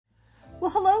Well,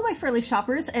 hello, my friendly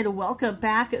shoppers, and welcome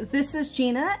back. This is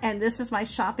Gina, and this is my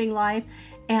shopping life,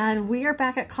 and we are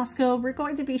back at Costco. We're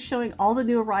going to be showing all the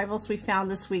new arrivals we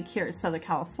found this week here in Southern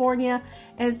California,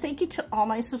 and thank you to all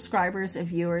my subscribers and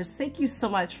viewers. Thank you so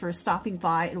much for stopping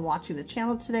by and watching the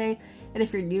channel today, and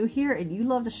if you're new here and you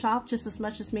love to shop just as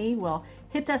much as me, well,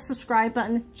 hit that subscribe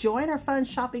button, join our fun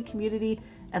shopping community,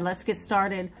 and let's get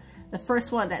started. The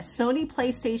first one, that Sony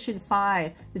PlayStation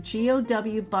 5, the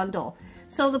GOW bundle.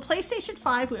 So the PlayStation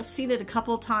 5, we've seen it a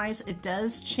couple of times. It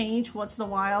does change once in a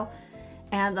while.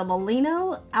 And the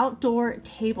Molino outdoor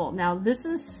table. Now this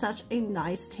is such a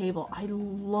nice table. I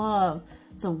love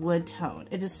the wood tone.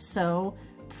 It is so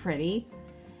pretty.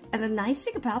 And the nice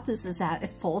thing about this is that it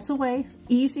folds away,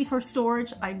 easy for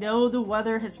storage. I know the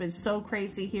weather has been so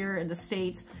crazy here in the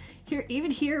States,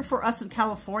 even here for us in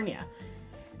California.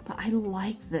 But I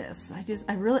like this. I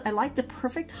like the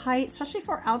perfect height, especially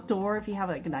for outdoor, if you have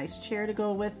like a nice chair to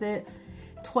go with it.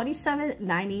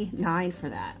 $27.99 for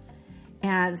that.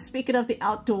 And speaking of the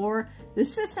outdoor,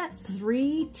 this is that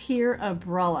 3-tier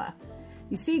umbrella.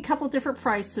 You see a couple different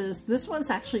prices. This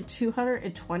one's actually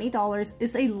 $220.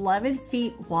 It's 11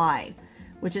 feet wide,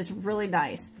 which is really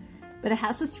nice. But it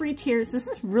has the 3 tiers. This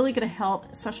is really going to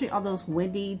help, especially on those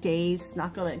windy days. It's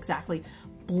not going to exactly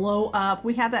blow up.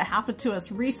 We had that happen to us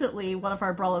recently. One of our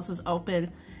umbrellas was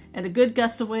open and a good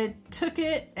gust of wind took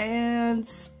it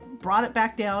and brought it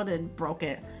back down and broke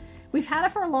it. We've had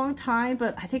it for a long time,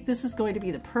 but I think this is going to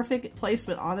be the perfect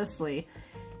placement, honestly.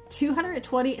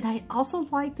 $220, and I also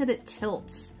like that it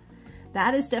tilts.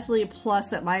 That is definitely a plus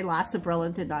that my last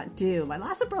umbrella did not do. My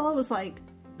last umbrella was like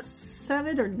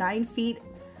 7 or 9 feet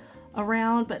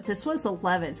around, but this was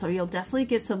 11, so you'll definitely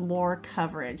get some more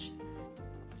coverage.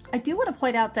 I do want to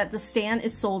point out that the stand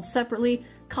is sold separately.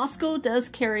 Costco does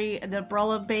carry an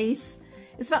umbrella base.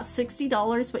 It's about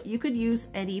 $60, but you could use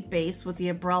any base with the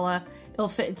umbrella. It'll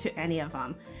fit into any of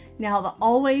them. Now, the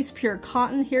Always Pure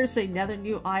Cotton, here's another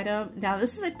new item. Now,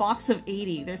 this is a box of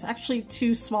 80. There's actually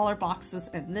 2 smaller boxes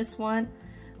in this one.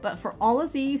 But for all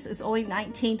of these, it's only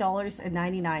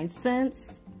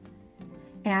 $19.99.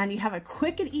 And you have a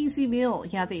quick and easy meal.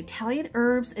 You have the Italian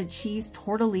herbs and cheese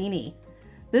tortellini.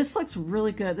 This looks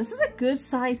really good. This is a good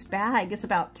size bag. It's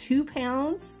about 2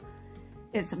 pounds.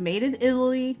 It's made in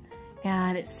Italy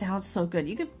and it sounds so good.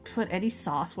 You could put any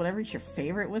sauce, whatever is your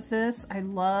favorite with this. I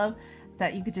love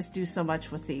that you could just do so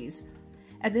much with these.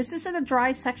 And this is in a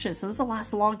dry section, so this will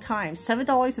last a long time.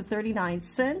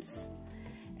 $7.39.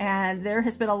 And there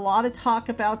has been a lot of talk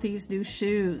about these new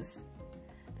shoes.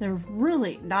 They're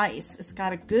really nice. It's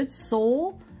got a good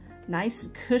sole, nice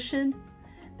cushion.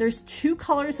 There's 2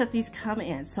 colors that these come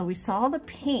in. So we saw the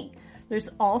pink. There's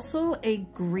also a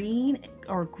green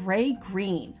or gray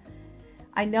green.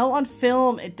 I know on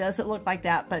film it doesn't look like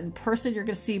that, but in person you're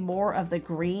going to see more of the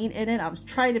green in it. I was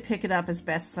trying to pick it up as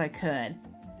best as I could.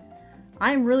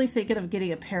 I'm really thinking of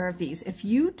getting a pair of these. If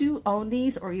you do own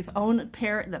these or you've owned a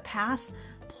pair in the past,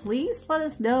 please let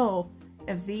us know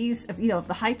if these, if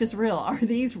the hype is real. Are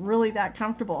these really that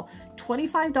comfortable?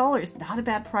 $25, not a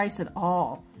bad price at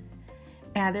all.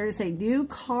 And there's a new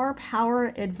car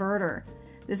power inverter.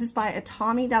 This is by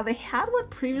Atomi. Now they had one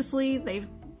previously. They've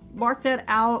marked that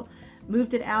out,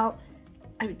 moved it out.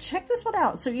 I mean, check this one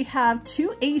out. So you have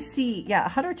 2 AC,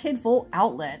 110 volt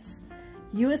outlets,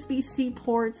 USB-C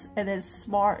ports, and then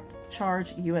smart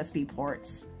charge USB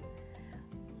ports.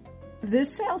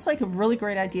 This sounds like a really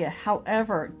great idea.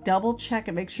 However, double check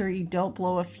and make sure you don't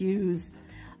blow a fuse,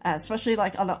 especially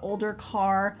like on an older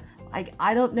car. Like,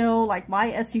 I don't know, like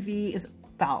my SUV is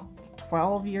about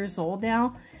 12 years old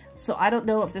now, so I don't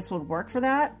know if this would work for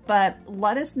that, but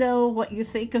let us know what you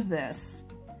think of this.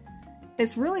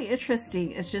 It's really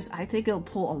interesting. It's just, I think it'll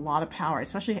pull a lot of power,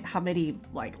 especially how many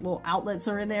like little outlets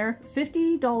are in there.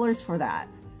 $50 for that.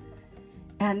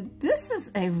 And this is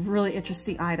a really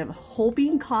interesting item. Whole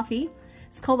bean coffee.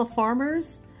 It's called the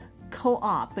Farmers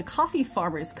Co-op, the Coffee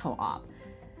Farmers Co-op.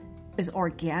 Is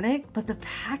organic, but the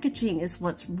packaging is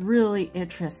what's really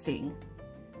interesting.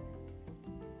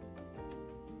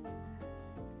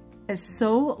 It's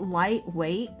so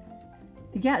lightweight.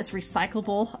 Yeah, it's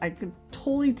recyclable. I could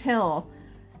totally tell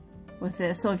with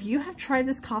this. So if you have tried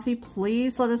this coffee,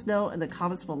 please let us know in the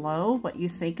comments below what you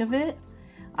think of it.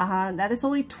 That is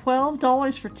only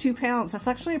 $12 for 2 pounds. That's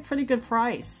actually a pretty good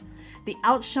price. The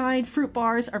Outshine fruit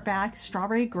bars are back.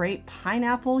 Strawberry, grape,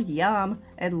 pineapple, yum,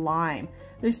 and lime.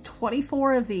 There's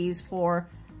 24 of these for,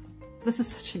 this is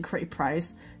such a great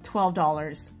price,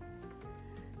 $12.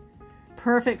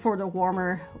 Perfect for the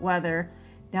warmer weather.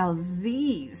 Now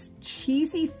these,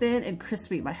 cheesy, thin, and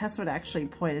crispy, my husband actually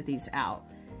pointed these out.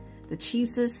 The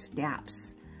cheeses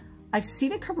snaps. I've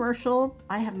seen a commercial.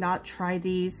 I have not tried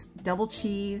these. Double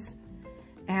cheese.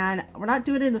 And we're not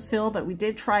doing it in the film, but we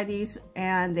did try these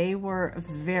and they were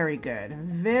very good.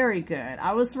 Very good.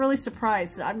 I was really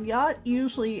surprised. I'm not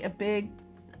usually a big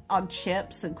on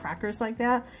chips and crackers like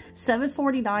that.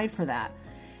 $7.49 for that.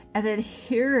 And then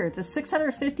here, the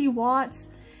 650 watts,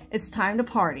 it's time to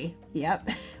party. Yep.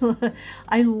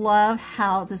 I love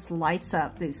how this lights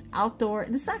up. These outdoor,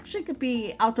 this actually could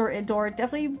be outdoor, indoor.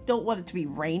 Definitely don't want it to be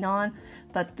rain on,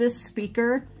 but this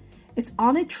speaker, it's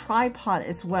on a tripod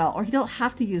as well, or you don't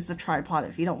have to use the tripod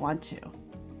if you don't want to.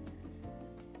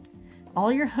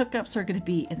 All your hookups are going to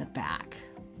be in the back.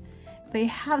 They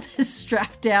have this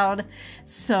strapped down,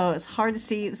 so it's hard to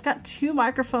see. It's got 2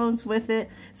 microphones with it.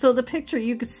 So the picture,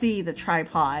 you could see the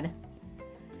tripod.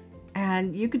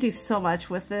 And you could do so much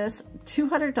with this.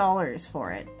 $200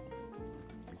 for it.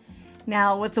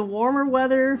 Now, with the warmer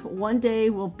weather, one day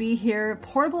we'll be here.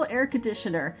 Portable air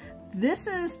conditioner. This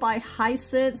is by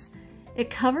Hisense. It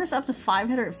covers up to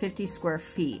 550 square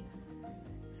feet.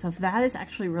 So that is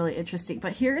actually really interesting.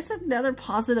 But here's another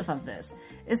positive of this.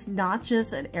 It's not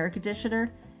just an air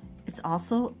conditioner, it's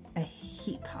also a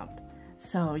heat pump.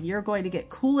 So you're going to get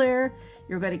cool air,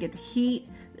 you're going to get the heat.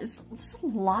 It's a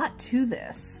lot to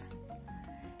this.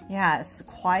 Yeah, it's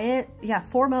quiet. Yeah,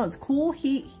 4 modes: cool,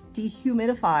 heat,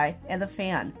 dehumidify, and the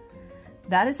fan.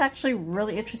 That is actually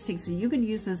really interesting. So you can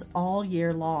use this all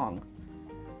year long.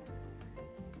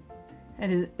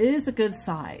 And it is a good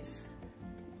size.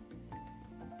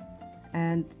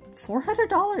 And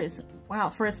 $400. Wow,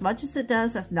 for as much as it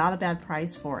does, that's not a bad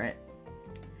price for it.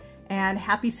 And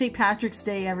happy St. Patrick's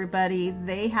Day, everybody.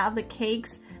 They have the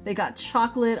cakes. They got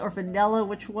chocolate or vanilla.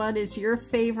 Which one is your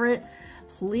favorite?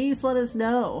 Please let us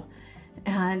know.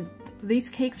 And these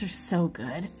cakes are so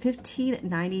good.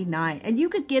 $15.99. And you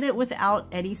could get it without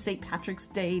any St. Patrick's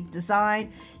Day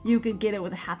design. You could get it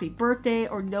with a happy birthday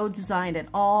or no design at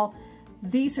all.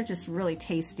 These are just really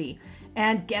tasty.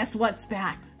 And guess what's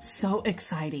back? So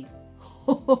exciting.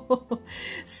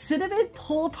 Cinnamon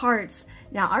pull-aparts.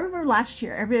 Now, I remember last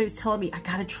year, everybody was telling me, I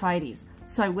gotta try these.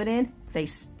 So I went in, they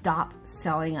stopped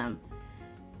selling them.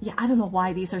 Yeah, I don't know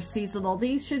why these are seasonal.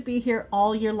 These should be here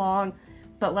all year long.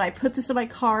 But when I put this in my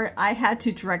cart, I had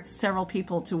to direct several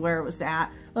people to where it was at.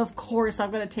 Of course,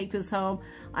 I'm gonna take this home.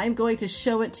 I'm going to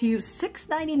show it to you.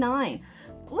 $6.99.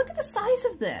 Look at the size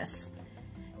of this.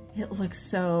 It looks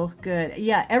so good.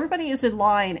 Yeah, everybody is in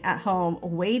line at home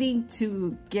waiting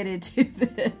to get into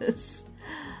this.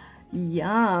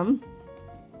 Yum.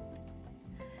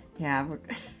 Yeah,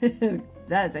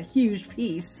 that is a huge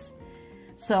piece.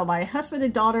 So my husband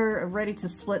and daughter are ready to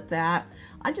split that.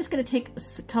 I'm just going to take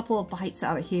a couple of bites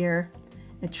out of here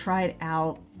and try it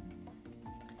out.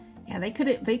 Yeah, they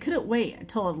couldn't wait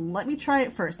until let me try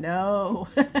it first. No.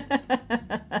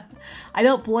 I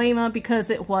don't blame them because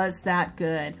it was that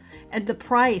good. And the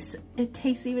price, it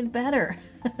tastes even better.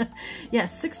 Yeah,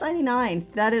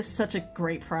 $6.99. That is such a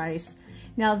great price.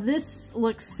 Now this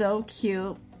looks so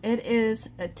cute. It is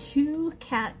a 2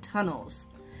 cat tunnels.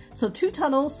 So 2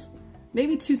 tunnels,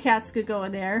 maybe 2 cats could go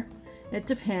in there. It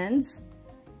depends.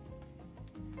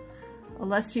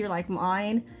 Unless you're like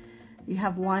mine, you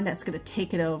have one that's going to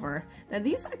take it over. Now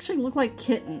these actually look like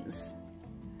kittens.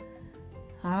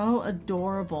 How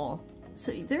adorable.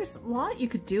 So there's a lot you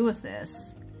could do with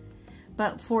this.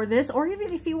 But for this, or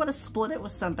even if you want to split it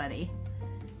with somebody,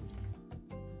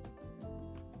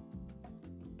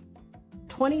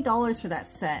 $20 for that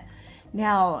set.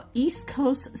 Now, East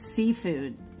Coast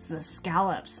seafood, the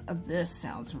scallops of this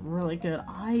sounds really good.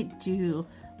 I do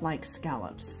like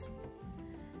scallops.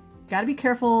 Gotta be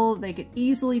careful, they could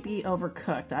easily be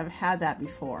overcooked. I've had that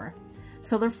before.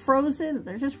 So they're frozen,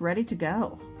 they're just ready to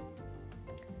go.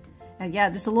 And yeah,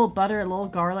 just a little butter, a little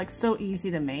garlic, so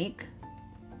easy to make.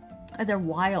 And they're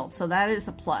wild, so that is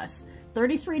a plus.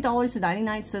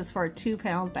 $33.99 for a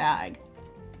 2-pound bag.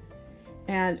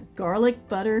 And garlic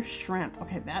butter shrimp.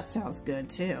 Okay, that sounds good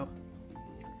too.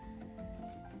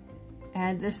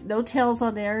 And there's no tails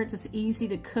on there, just easy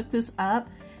to cook this up.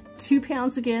 2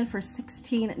 pounds again for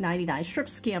 $16.99. Shrimp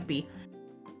scampi.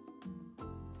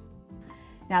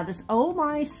 Now this Oh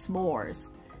My S'mores.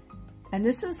 And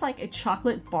this is like a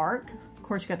chocolate bark. Of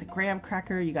course, you got the graham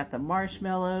cracker, you got the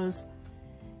marshmallows.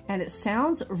 And it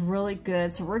sounds really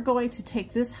good. So we're going to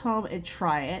take this home and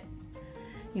try it.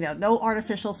 You know, no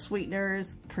artificial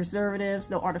sweeteners, preservatives,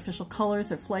 no artificial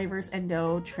colors or flavors, and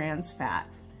no trans fat.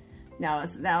 Now,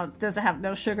 does it have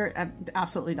no sugar?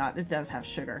 Absolutely not. It does have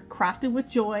sugar. Crafted with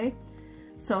joy.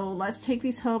 So let's take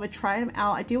these home and try them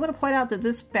out. I do want to point out that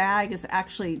this bag is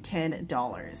actually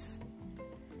 $10.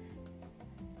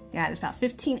 Yeah, it's about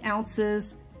 15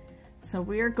 ounces. So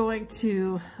we are going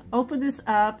to open this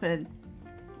up and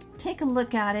take a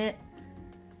look at it.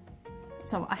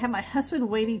 So I have my husband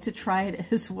waiting to try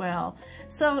it as well.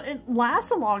 So it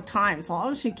lasts a long time, as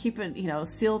long as you keep it, you know,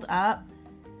 sealed up.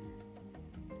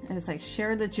 And it's like,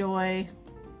 share the joy.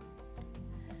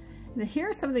 And here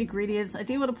are some of the ingredients. I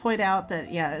do want to point out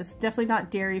that, yeah, it's definitely not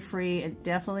dairy free and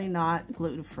definitely not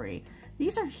gluten free.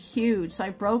 These are huge, so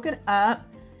I broke it up.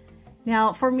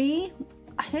 Now, for me,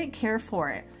 I didn't care for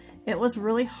it. It was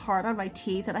really hard on my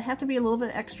teeth, and I have to be a little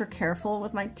bit extra careful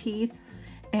with my teeth.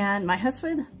 And my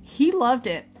husband, he loved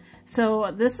it.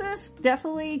 So this is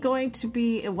definitely going to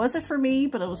be, it wasn't for me,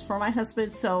 but it was for my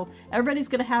husband. So everybody's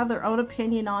going to have their own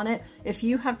opinion on it. If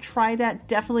you have tried that,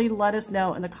 definitely let us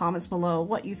know in the comments below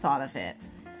what you thought of it.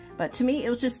 But to me, it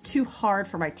was just too hard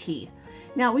for my teeth.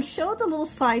 Now, we showed the little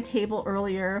side table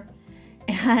earlier,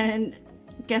 and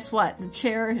guess what? The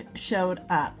chair showed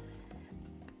up.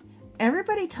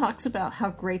 Everybody talks about how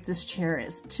great this chair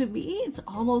is. To me, it's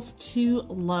almost too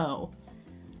low.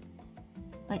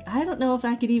 Like, I don't know if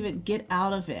I could even get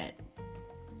out of it.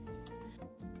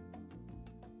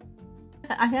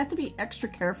 I have to be extra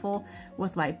careful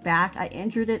with my back. I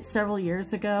injured it several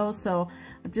years ago, so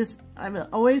I'm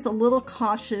always a little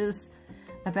cautious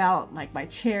about like my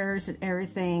chairs and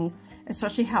everything,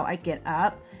 especially how I get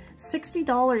up.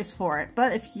 $60 for it,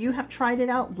 but if you have tried it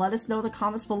out, let us know in the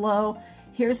comments below.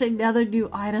 Here's another new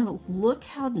item. Look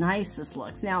how nice this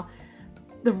looks. Now,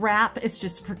 the wrap is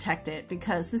just to protect it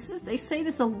because they say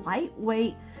this is a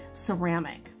lightweight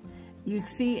ceramic. You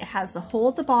see it has the hole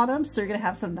at the bottom, so you're gonna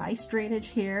have some nice drainage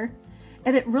here.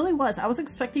 And it really was. I was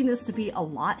expecting this to be a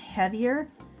lot heavier.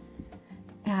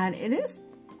 And it is,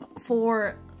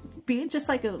 for being just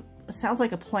like it sounds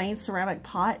like a plain ceramic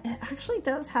pot, it actually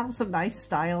does have some nice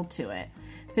style to it.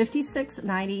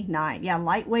 $56.99. Yeah,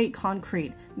 lightweight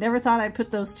concrete. Never thought I'd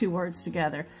put those two words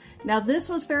together. Now this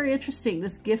was very interesting,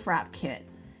 this gift wrap kit.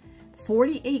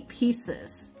 48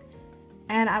 pieces.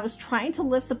 And I was trying to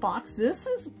lift the box. This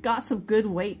has got some good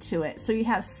weight to it. So you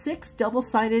have 6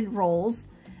 double-sided rolls,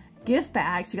 gift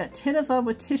bags. You got 10 of them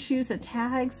with tissues and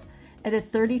tags, and then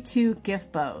 32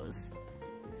 gift bows.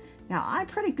 Now I'm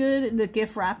pretty good in the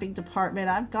gift wrapping department.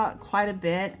 I've got quite a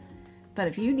bit, but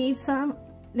if you need some,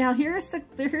 now here's the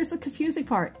confusing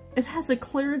part. It has a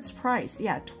clearance price.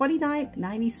 Yeah,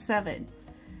 $29.97.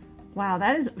 Wow,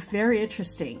 that is very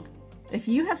interesting. If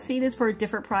you have seen this for a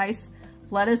different price,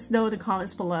 let us know in the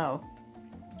comments below.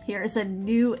 Here is a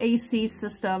new AC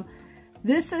system.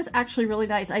 This is actually really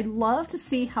nice. I love to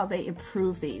see how they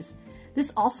improve these.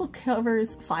 This also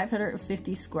covers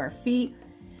 550 square feet.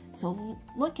 So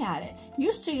look at it.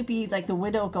 Used to be like the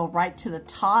window would go right to the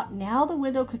top. Now the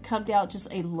window could come down just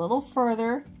a little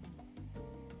further.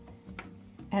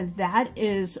 And that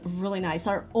is really nice.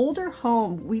 Our older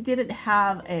home, we didn't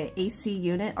have an AC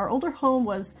unit. Our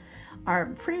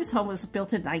previous home was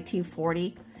built in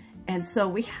 1940. And so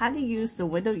we had to use the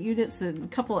window units and a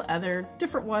couple of other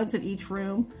different ones in each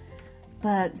room.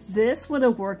 But this would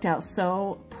have worked out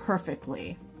so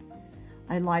perfectly.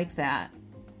 I like that.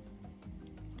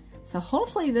 So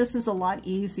hopefully this is a lot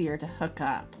easier to hook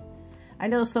up. I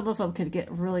know some of them could get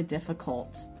really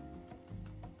difficult.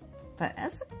 But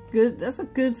that's a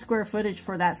good square footage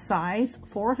for that size.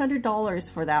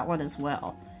 $400 for that one as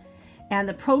well. And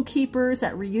the Pro Keepers,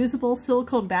 that reusable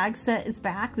silicone bag set is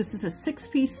back. This is a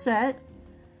 6-piece set.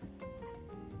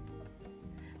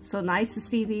 So nice to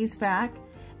see these back.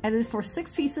 And then for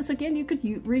 6 pieces, again, you could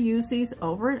reuse these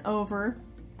over and over.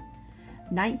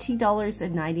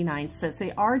 $19.99.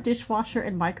 They are dishwasher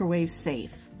and microwave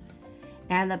safe.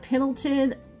 And the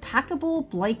Pendleton packable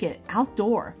blanket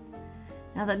outdoor.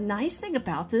 Now the nice thing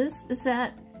about this is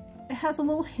that it has a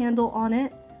little handle on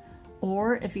it,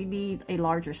 or if you need a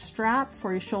larger strap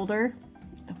for your shoulder,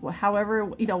 however,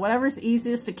 you know, whatever's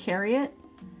easiest to carry it,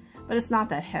 but it's not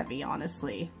that heavy,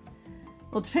 honestly.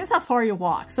 Well, it depends how far you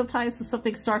walk. Sometimes when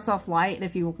something starts off light, and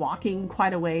if you're walking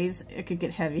quite a ways, it could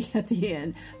get heavy at the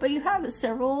end. But you have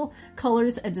several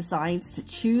colors and designs to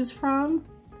choose from.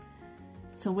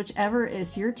 So whichever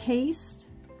is your taste.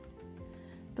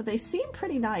 But they seem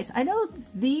pretty nice. I know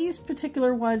these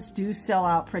particular ones do sell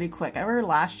out pretty quick. I remember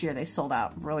last year they sold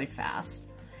out really fast.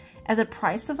 And the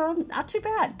price of them, not too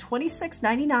bad.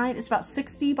 $26.99. It's about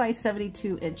 60 by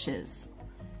 72 inches.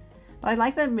 But I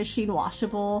like that machine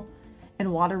washable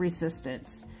and water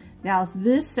resistance. Now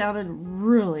this sounded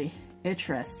really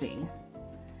interesting.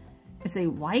 It's a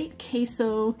white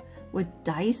queso with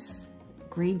diced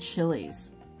green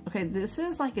chilies. Okay, this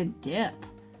is like a dip.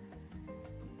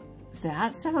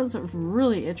 That sounds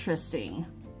really interesting.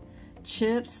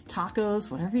 Chips,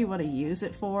 tacos, whatever you want to use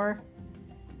it for.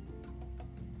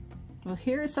 Well,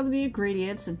 here are some of the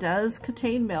ingredients. It does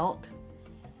contain milk,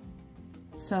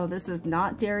 so this is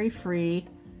not dairy free.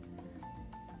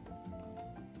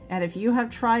 And if you have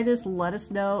tried this, let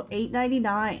us know.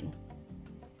 $8.99.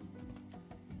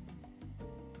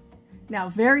 Now,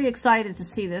 very excited to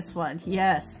see this one.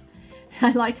 Yes.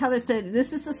 I like how they said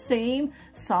this is the same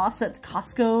sauce that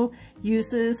Costco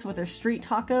uses with their street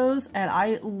tacos, and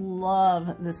I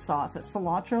love this sauce. It's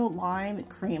cilantro lime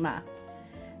crema.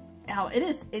 Now, it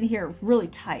is in here really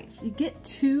tight. You get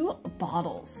 2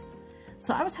 bottles.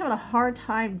 So I was having a hard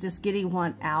time just getting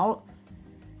one out.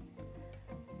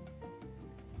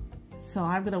 So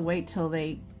I'm going to wait till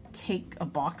they take a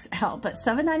box out. But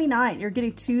 $7.99, you're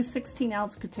getting 2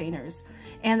 16-ounce containers.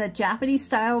 And the Japanese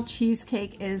style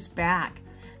cheesecake is back.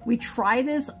 We tried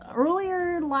this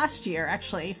earlier last year,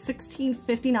 actually,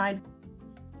 $16.59.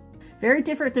 Very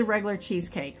different than regular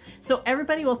cheesecake. So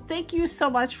everybody, well, thank you so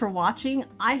much for watching.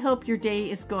 I hope your day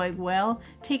is going well.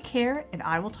 Take care, and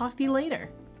I will talk to you later.